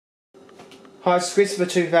Hi, it's Christopher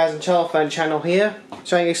 2000 telephone channel here,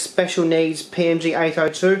 showing you special needs PMG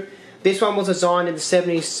 802. This one was designed in the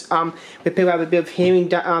 70s with people have a bit of hearing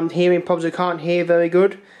problems who can't hear very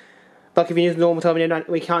good. Like if you use normal television,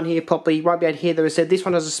 we can't hear properly, you won't be able to hear. They said this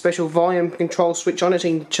one has a special volume control switch on it, so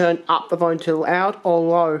you can turn up the volume to loud or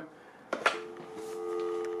low.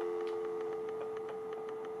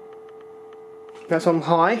 That's on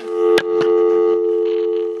high,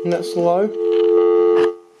 and that's low.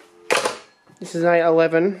 This is an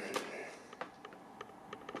 811,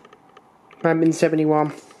 made in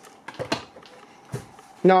 71.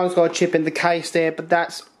 No one's got a chip in the case there, but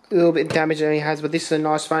that's a little bit damaged that he has. But this is a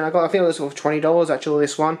nice phone. I think this was $20 actually.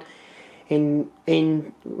 This one in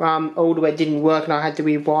order where it didn't work, and I had to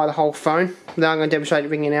rewire the whole phone. Now I'm going to demonstrate it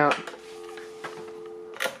ringing out.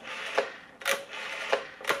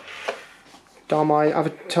 Dial my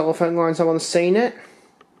other telephone line, someone's seen it.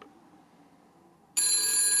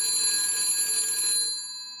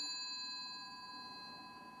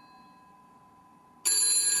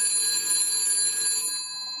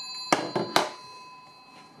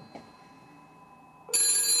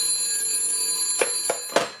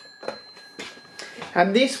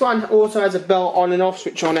 And this one also has a bell on and off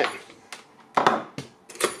switch on it.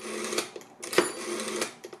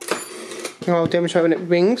 I'll demonstrate when it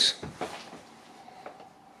rings.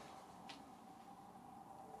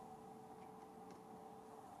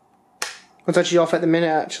 It's actually off at the minute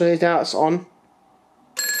actually, now it's on.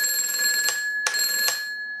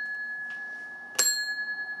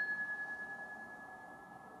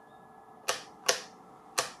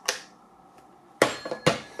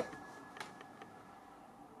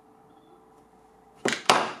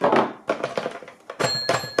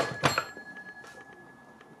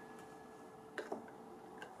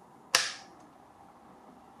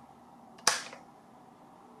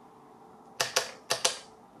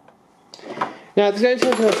 Now it's going to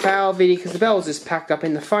turn into a foul video because the bell's just packed up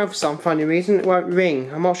in the phone for some funny reason. It won't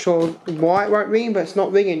ring. I'm not sure why it won't ring, but it's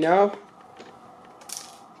not ringing now.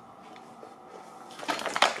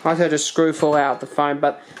 I heard a screw fall out of the phone,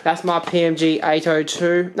 but that's my PMG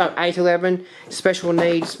 802, no 811 special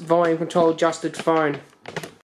needs volume control adjusted phone.